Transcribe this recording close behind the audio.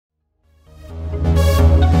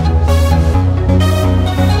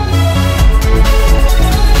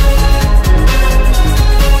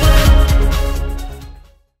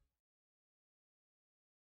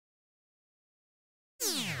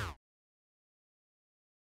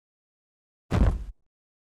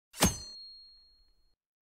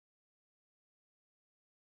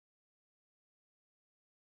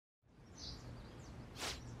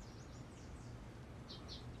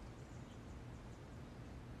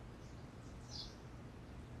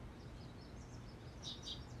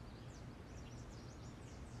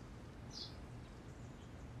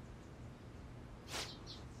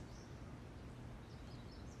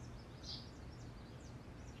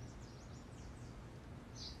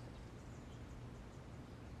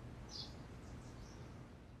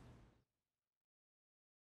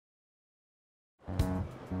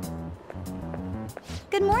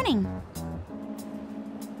Good morning.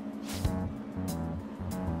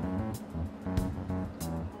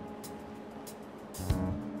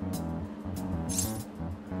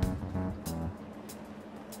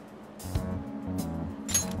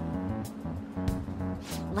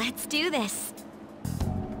 Let's do this.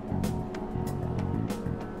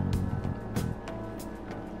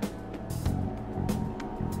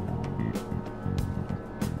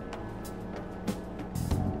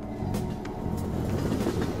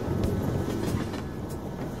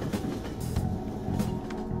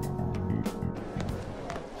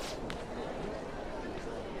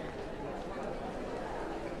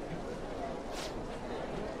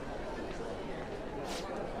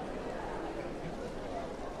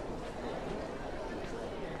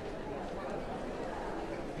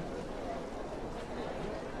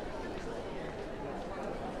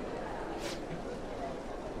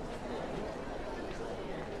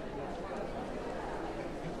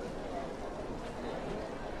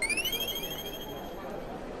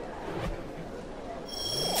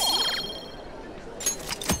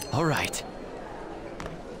 All right.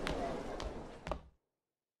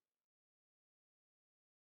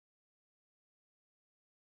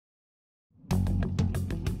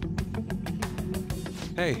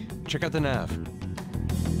 Hey, check out the nav.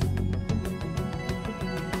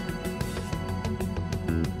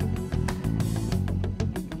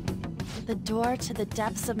 The door to the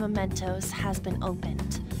depths of Mementos has been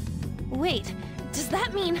opened. Wait, does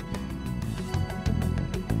that mean...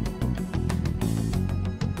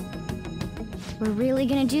 We're really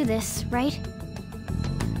gonna do this, right?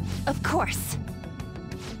 Of course.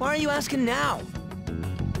 Why are you asking now?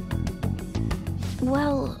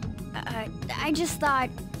 Well, I just thought,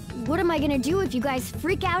 what am I gonna do if you guys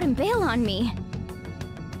freak out and bail on me?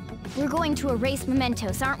 We're going to erase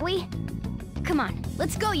Mementos, aren't we? Come on,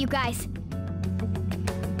 let's go, you guys.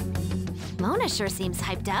 Mona sure seems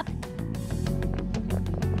hyped up.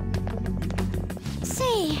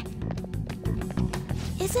 Say,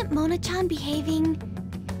 isn't Mona-chan behaving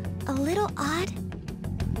a little odd?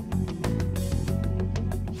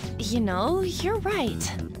 You know, you're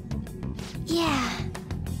right. Yeah.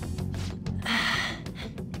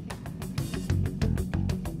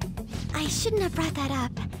 I shouldn't have brought that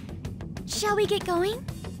up. Shall we get going?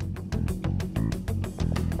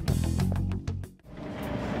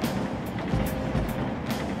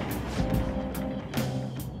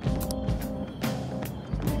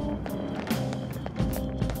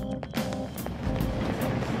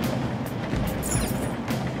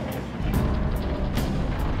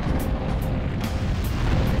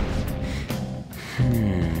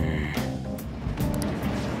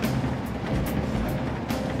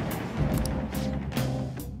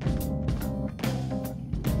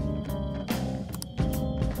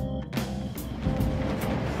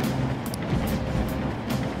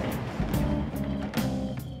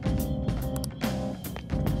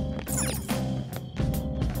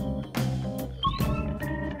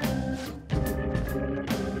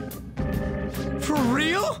 For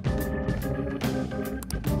real?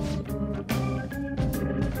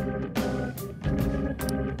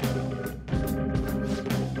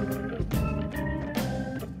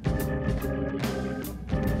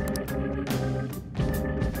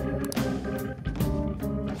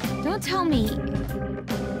 Don't tell me.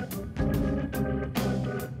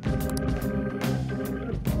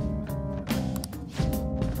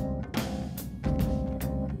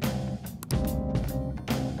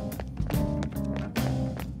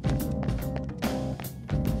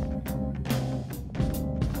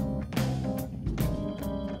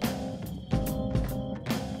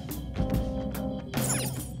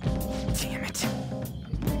 Damn it.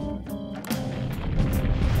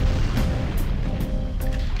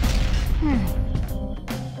 Hmm.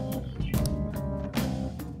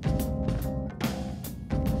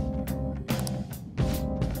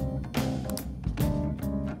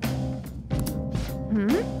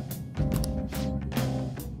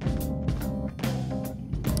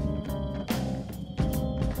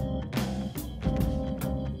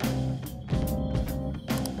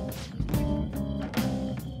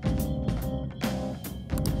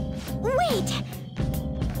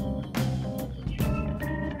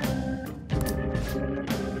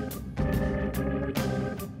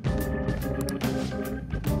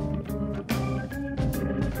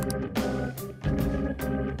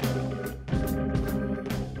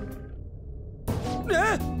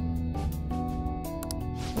 Huh?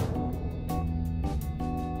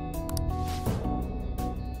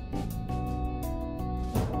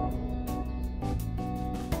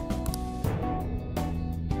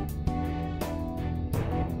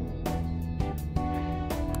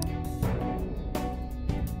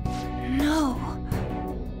 No.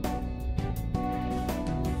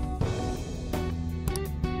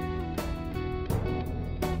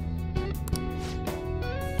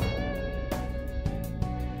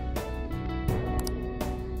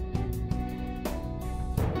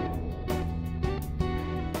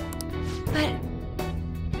 But...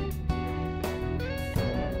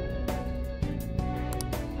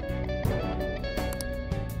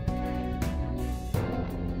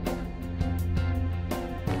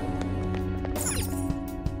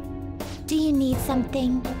 Do you need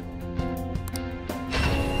something?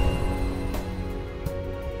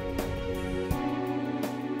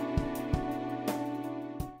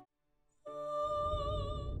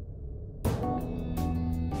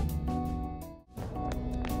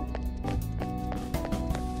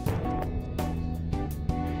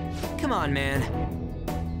 Come on, man.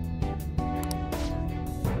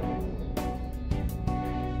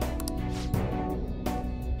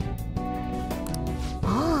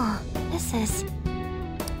 Oh, this is...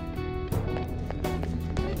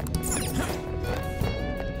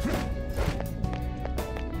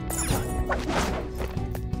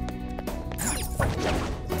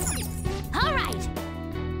 All right.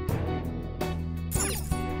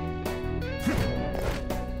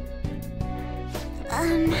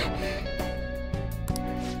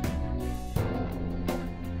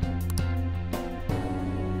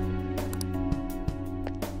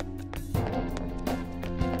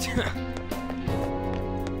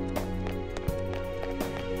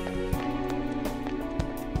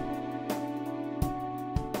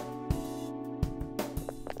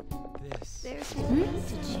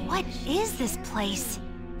 What is this place?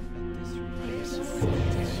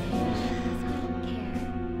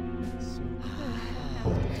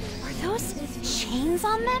 Are those chains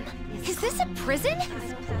on them? Is this a prison?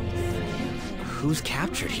 Who's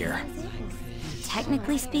captured here?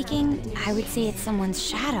 Technically speaking, I would say it's someone's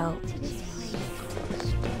shadow.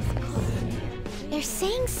 They're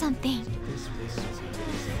saying something.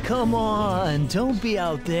 Come on, don't be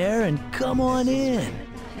out there and come on in.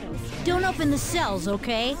 Don't open the cells,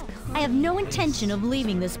 okay? I have no intention of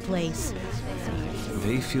leaving this place.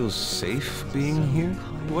 They feel safe being here?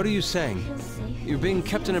 What are you saying? You're being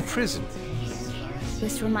kept in a prison.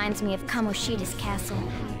 This reminds me of Kamoshida's castle.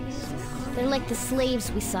 They're like the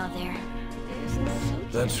slaves we saw there.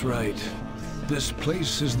 That's right. This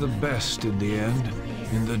place is the best in the end.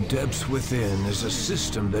 In the depths within is a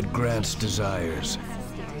system that grants desires.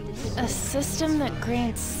 A system that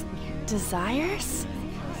grants desires?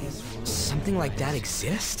 Something like that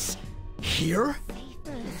exists? Here?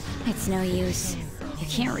 It's no use. You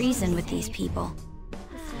can't reason with these people.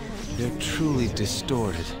 They're truly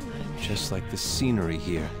distorted, just like the scenery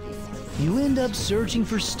here. You end up searching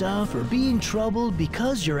for stuff or being troubled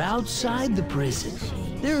because you're outside the prison.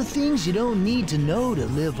 There are things you don't need to know to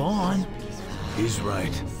live on. He's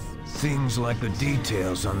right. Things like the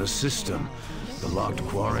details on the system, the locked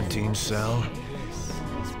quarantine cell.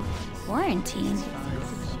 Quarantine?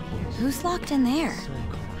 Who's locked in there?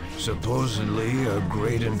 Supposedly a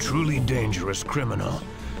great and truly dangerous criminal.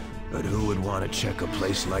 But who would want to check a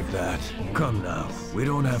place like that? Come now, we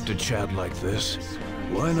don't have to chat like this.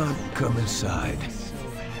 Why not come inside?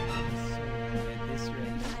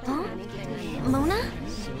 Huh? Mona?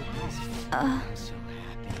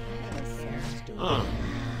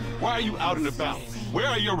 Why are you out and about? Where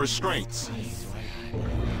are your restraints?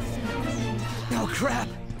 Oh, crap!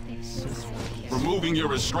 Removing your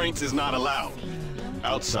restraints is not allowed.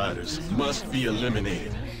 Outsiders must be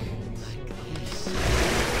eliminated.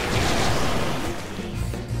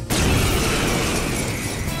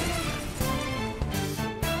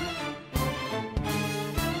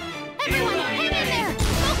 Everyone, hang in there!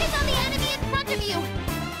 Focus on the enemy in front of you!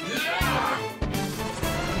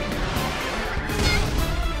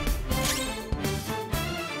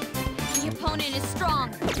 The opponent is strong.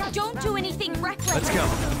 Don't do anything reckless. Let's go.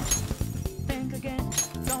 Think again,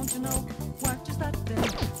 don't you know what just happened?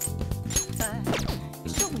 You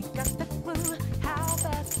sure we got the clue? How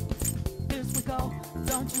fast here we go?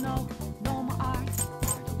 Don't you know? No more art.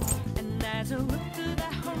 And as I look to the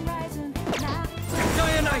horizon, now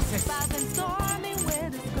Dionysus! and stormy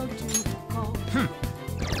winds go to cold.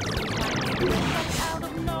 Out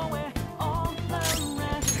of nowhere, all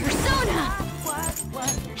around. Persona!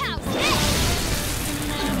 What? How's this?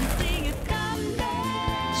 See you come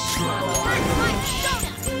back. First punch, go!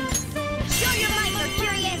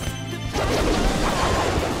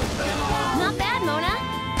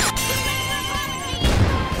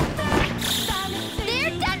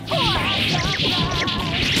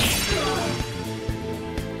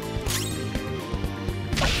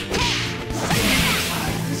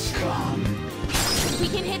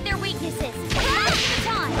 exploit their weaknesses. Now's the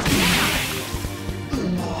time!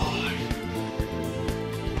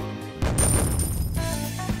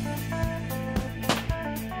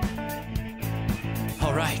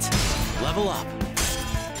 All right, level up.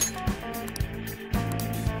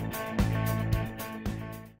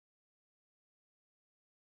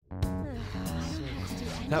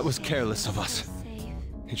 That was careless of us.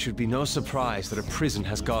 It should be no surprise that a prison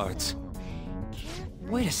has guards.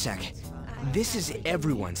 Wait a sec. This is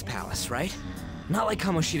everyone's palace, right? Not like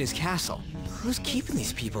Kamoshida's castle. Who's keeping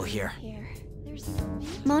these people here?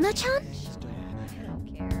 Mona-chan?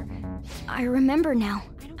 I remember now.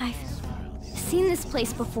 I've seen this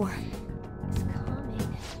place before.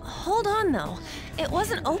 Hold on, though. It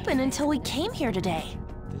wasn't open until we came here today.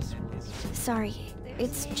 Sorry,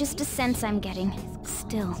 it's just a sense I'm getting.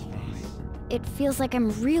 Still, it feels like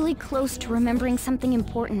I'm really close to remembering something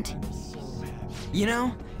important. You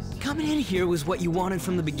know, coming in here was what you wanted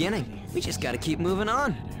from the beginning. We just gotta keep moving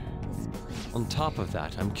on. On top of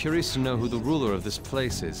that, I'm curious to know who the ruler of this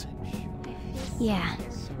place is. Yeah,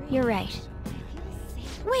 you're right.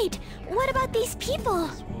 Wait, what about these people?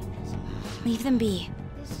 Leave them be.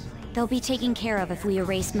 They'll be taken care of if we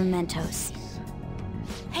erase Mementos.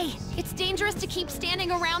 Hey, it's dangerous to keep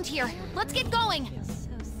standing around here. Let's get going!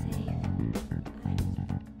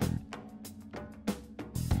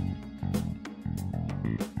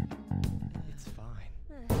 It's fine.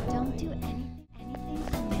 Don't do anything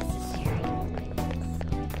unnecessary.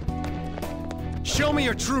 Show me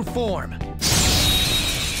your true form!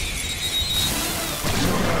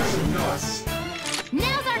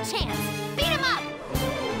 Now's our chance! Beat him up!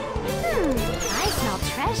 I smell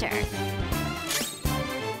treasure.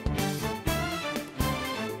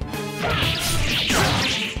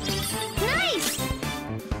 Nice!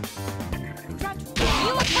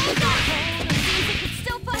 You oppose that! Seems it could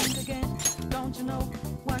still fight!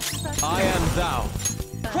 I am thou.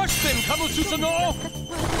 Crush them, Kamotsusa-no!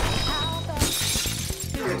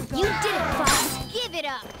 You did it, boss! Give it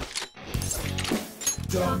up!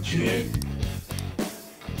 Dumb kid.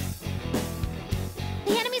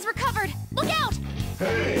 The enemy's recovered! Look out!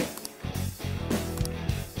 Hey!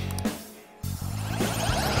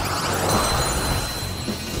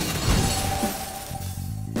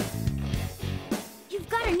 You've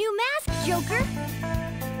got a new mask, Joker!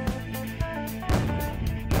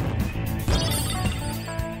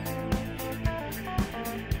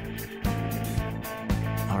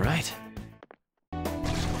 All right.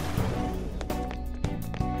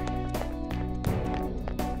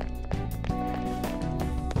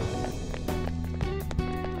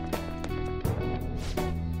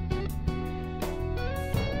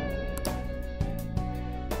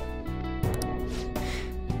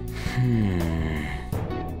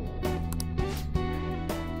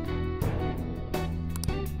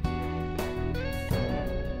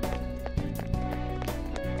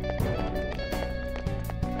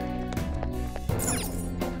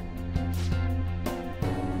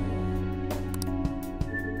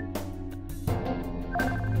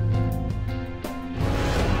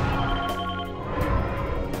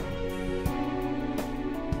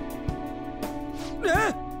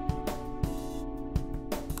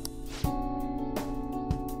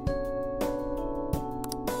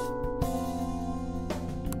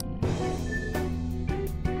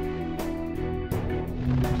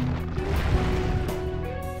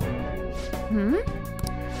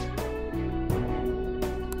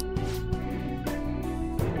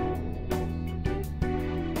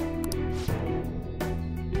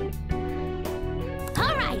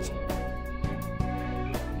 All right!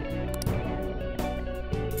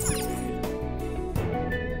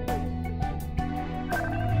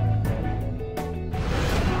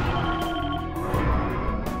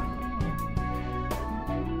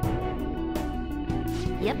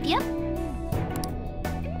 Yep.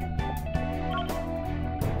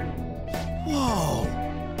 Whoa!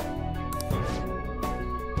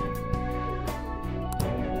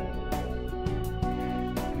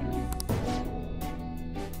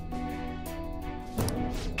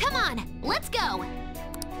 Come on, let's go!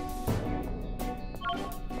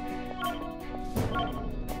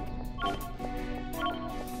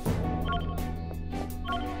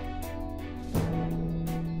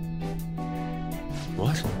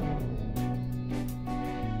 What?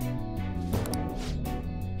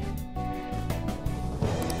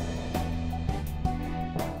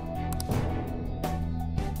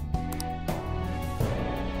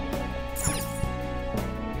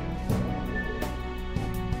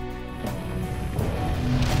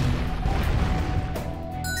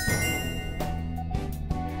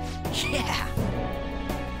 Yeah!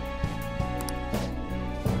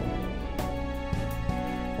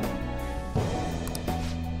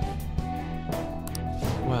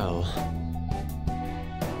 careful.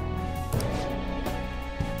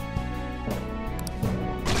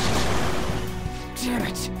 Damn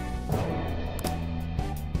it!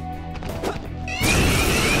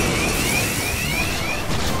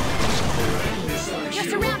 You're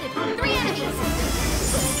surrounded! 3 enemies!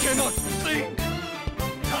 Cannot think!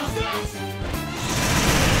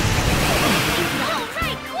 All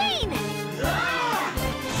right, Queen!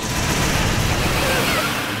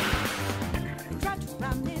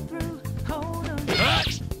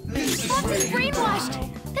 Fox is brainwashed!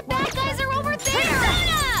 The bad guys are over there!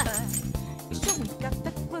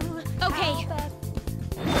 Okay.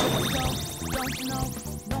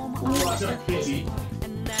 What a pity.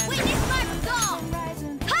 Witness my resolve!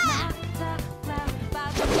 Ha!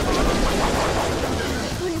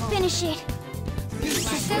 Couldn't finish it.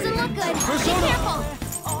 This doesn't look good. Be careful!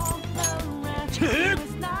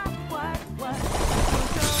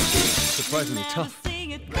 Surprisingly tough. Nice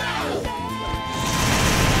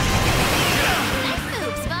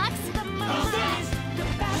moves, Fox!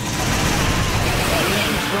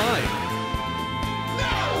 Try.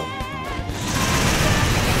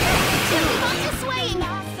 Fox is swaying!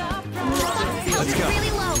 Fox's health is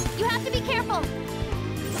really low. You have to be careful.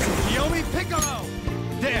 Yomi Piccolo!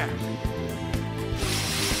 There!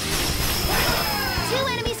 2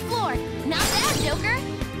 enemies floored. Not bad, Joker.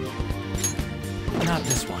 Not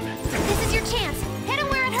this one. This is your chance. Hit him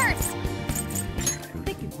where it hurts.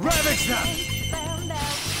 Ravage them!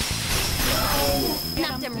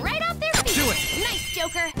 Knocked him right off their feet. Do it. Nice,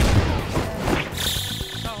 Joker.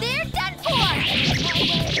 They're done for.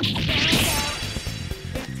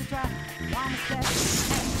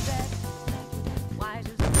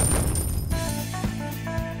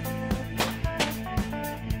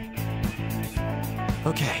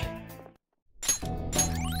 Okay.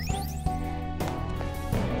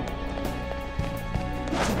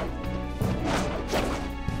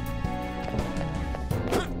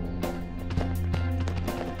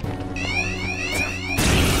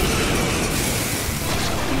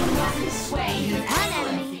 One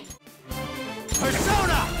enemy.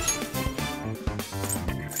 Persona!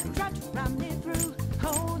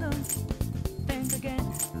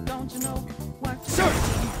 Search!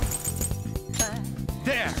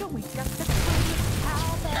 There!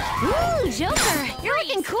 Ooh, Joker, you're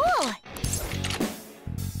looking cool.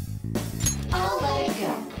 I'll let it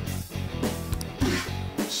go.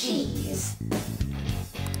 Jeez.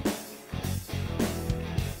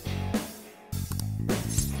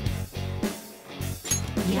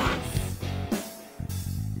 Yes.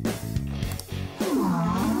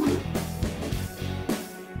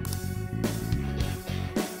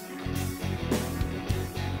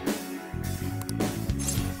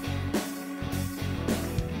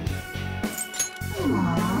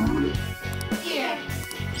 Here.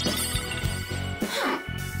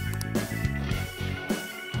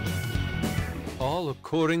 All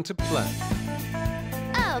according to plan.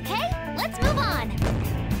 Okay, let's move on.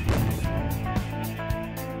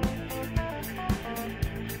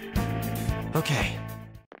 Okay.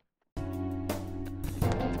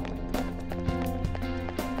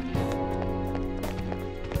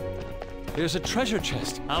 There's a treasure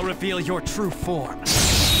chest. I'll reveal your true form. We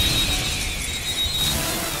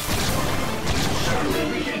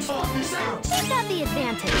can talk this out. You've got the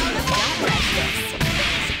advantage. Don't rush this.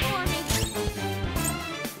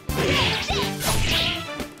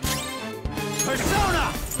 Persona!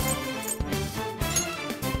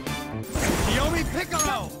 Yomi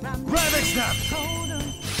Piccolo! Ravage them!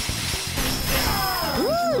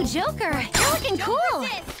 Ooh, Joker, you're looking cool.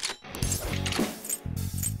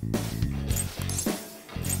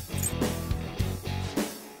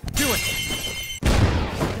 Do it!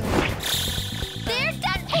 They're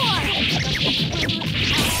done for.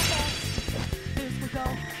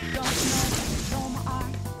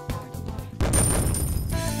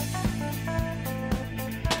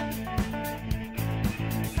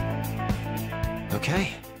 Okay.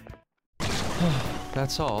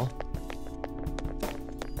 That's all.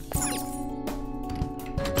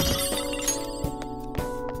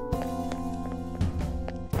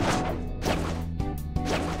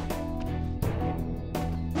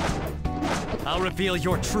 I'll reveal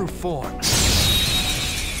your true form.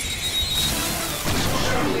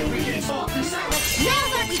 We can talk this out.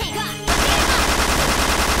 Now's our chance.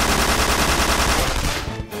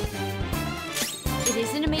 It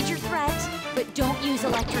isn't a major threat, but don't use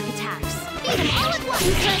electric attacks. Eat them all at once. I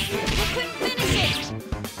couldn't finish it!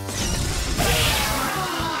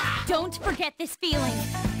 Don't forget this feeling.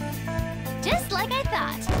 Just like I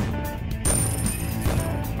thought.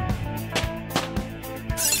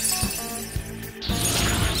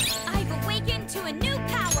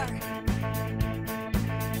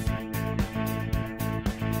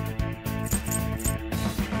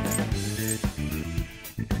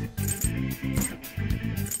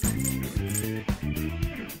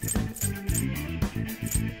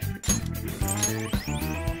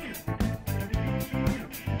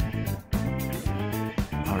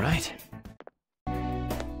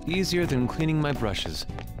 Easier than cleaning my brushes.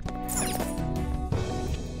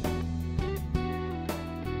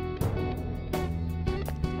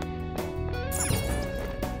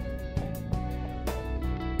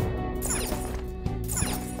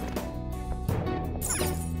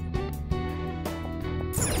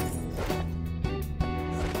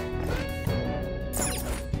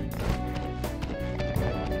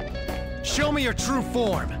 Show me your true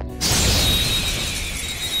form!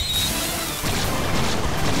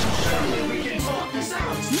 Surely we can talk this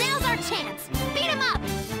out! Now's our chance! Beat him up!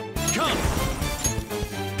 Come!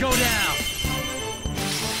 Go down!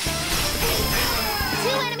 2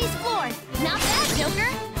 enemies floored! Not bad, Joker!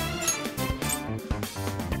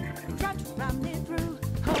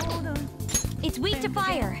 It's weak to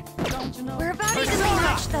fire. We're about even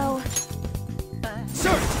much, though.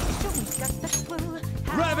 Search!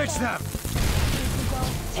 Ravage them!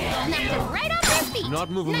 Knocked him right off their feet! Not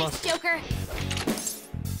moving nice, muscle. Joker!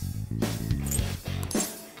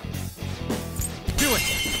 Do it!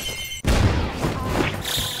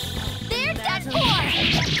 They're done for!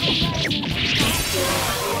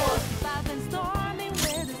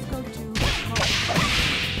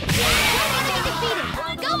 Enemy defeated!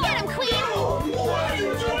 Go get him, Queen! What are you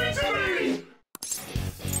doing to me?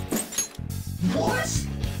 What?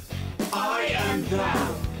 I am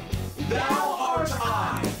thou. Thou art I.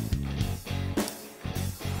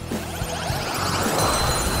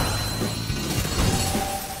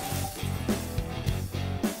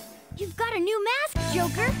 You've got a new mask,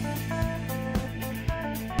 Joker!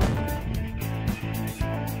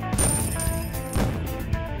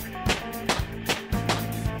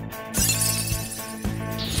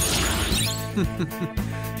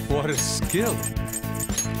 What a skill.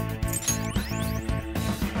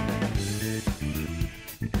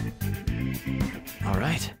 All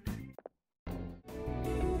right.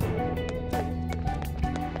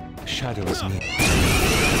 Shadow is me.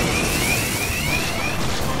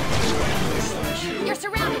 You're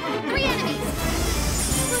surrounded! 3 enemies!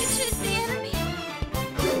 Which is the enemy?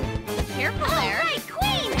 Careful there! All right,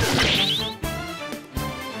 Queen!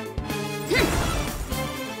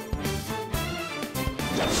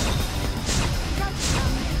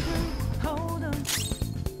 Hold on,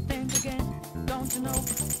 think again. Don't you know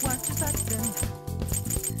what you're touching?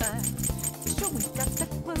 Sure, we got the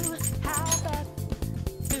clue. How about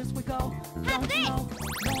this we go? Have this! No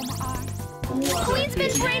more art. Queen's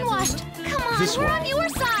been brainwashed! Come on, This we're one. on your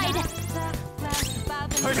side!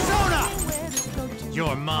 Persona!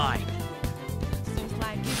 You're mine. Seems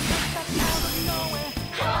like it's just out of nowhere.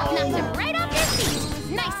 Knocked him right off his feet!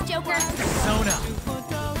 Nice, Joker! Persona!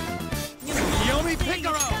 Yomi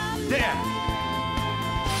Picaro! There!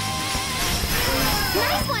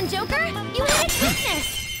 Nice one, Joker! You hit its weakness!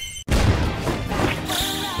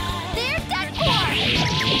 They're done for!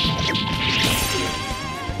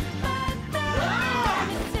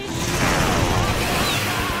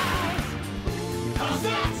 How's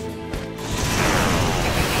that?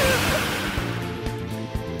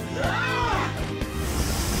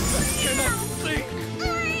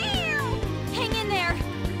 Hang in there!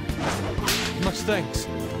 Much thanks.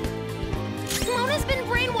 Mona's been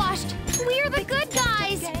brainwashed! We're the good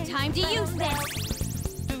guys! Time to use this!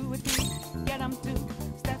 Do it, get 'em 2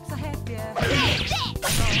 steps ahead, yeah.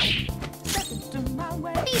 Step into my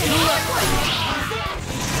way. Beat him!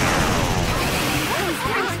 What is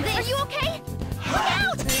this? Are you okay? Look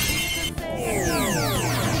out!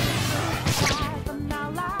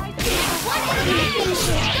 One enemy!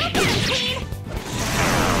 Go get him, Queen!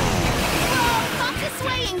 Oh, Fox is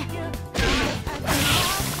swaying!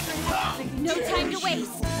 No time to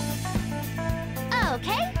waste!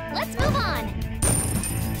 Okay, let's move on!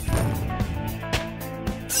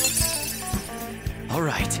 All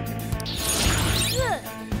right. Ugh,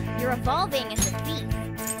 you're evolving as a thief.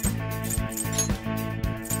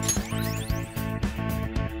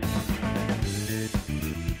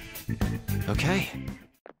 Okay.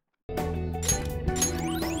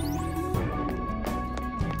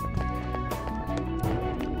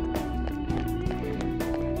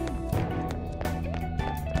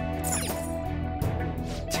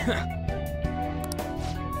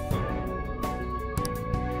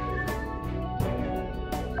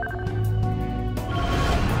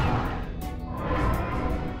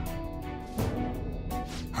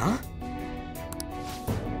 Huh?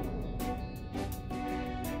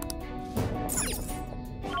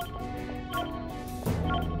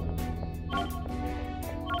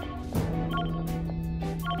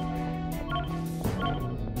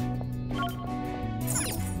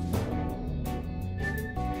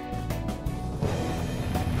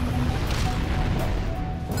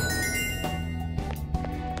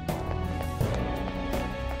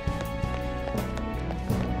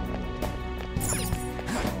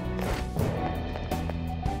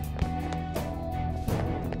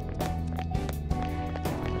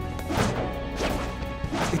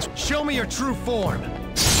 Show me your true form!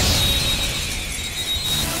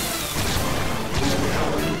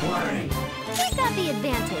 He's got the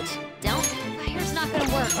advantage. Don't. Fire's not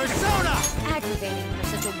gonna work. Persona! Aggravating for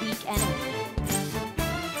such a weak enemy.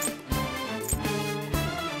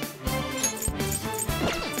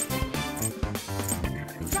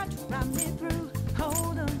 Got to run me through.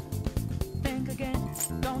 Hold on. Think again.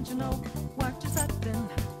 Don't you know what you're sudden?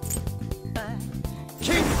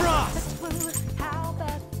 King Frost! How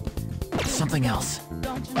bad? Something else.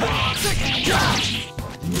 Don't you know?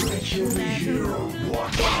 Legendary hero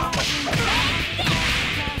walk out.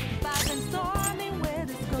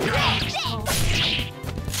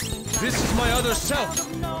 This is my other self!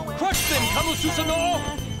 Crush them, Kamususano!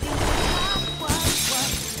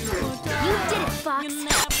 You did it, Fox.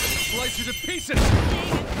 Slice you to pieces!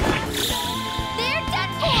 They're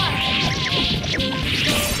done for!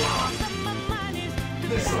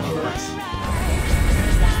 This'll hurt.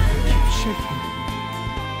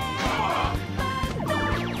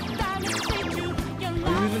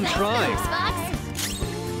 Are you even trying? Fox.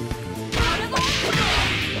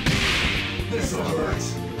 This'll hurt.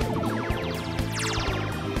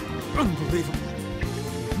 Unbelievable.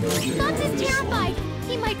 Fox is terrified.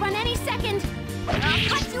 He might run any second. I'll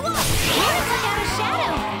cut you off. You're like out of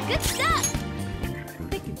shadow. Good stuff.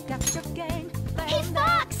 Hey,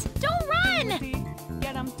 Fox! Don't run!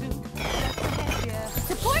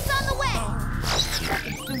 Support's on the way.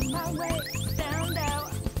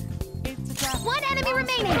 One enemy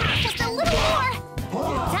remaining. Just a little more.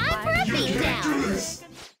 Time for a beatdown.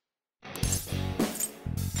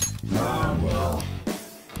 Ah, well.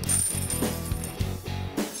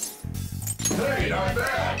 Hey, not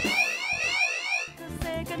bad.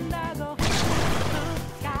 Can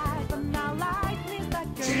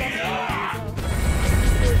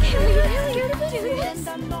we really do this?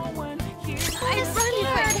 I'd run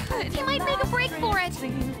hard. He might make a break for it.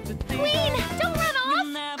 Queen, don't run off!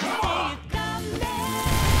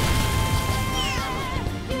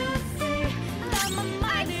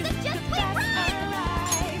 I suggest we run!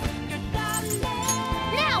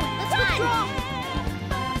 Now, let's withdraw!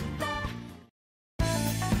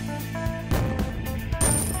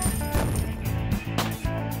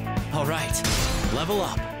 All right, level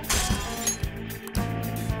up.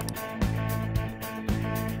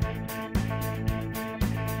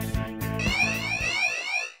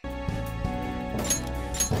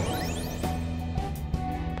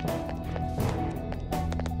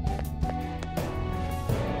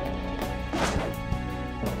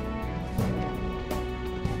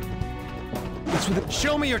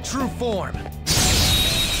 Show me your true form!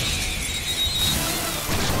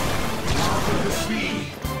 Speed.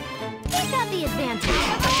 He's got the advantage.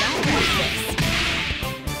 Don't lose this.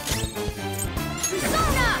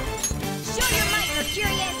 Persona! Show your might,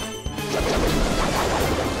 Mercurius!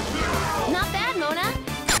 Not bad, Mona.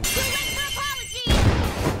 Too late for apologies!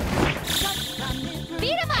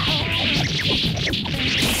 Beat him up!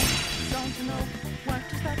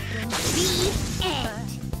 The end.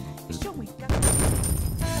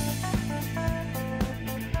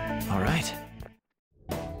 All right.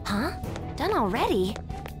 Huh? Done already?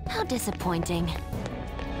 How disappointing.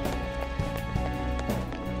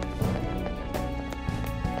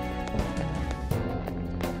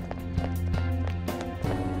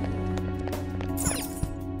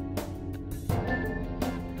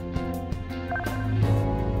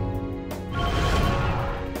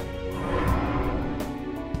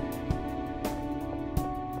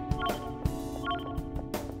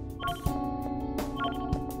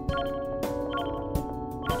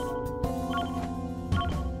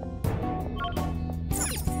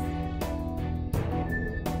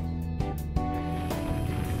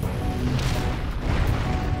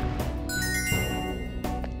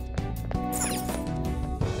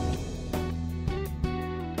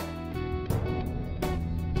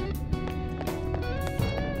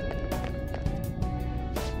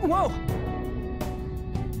 Whoa!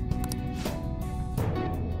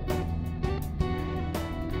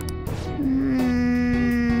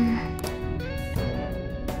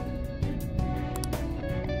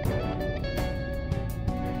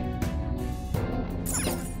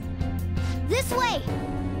 This way!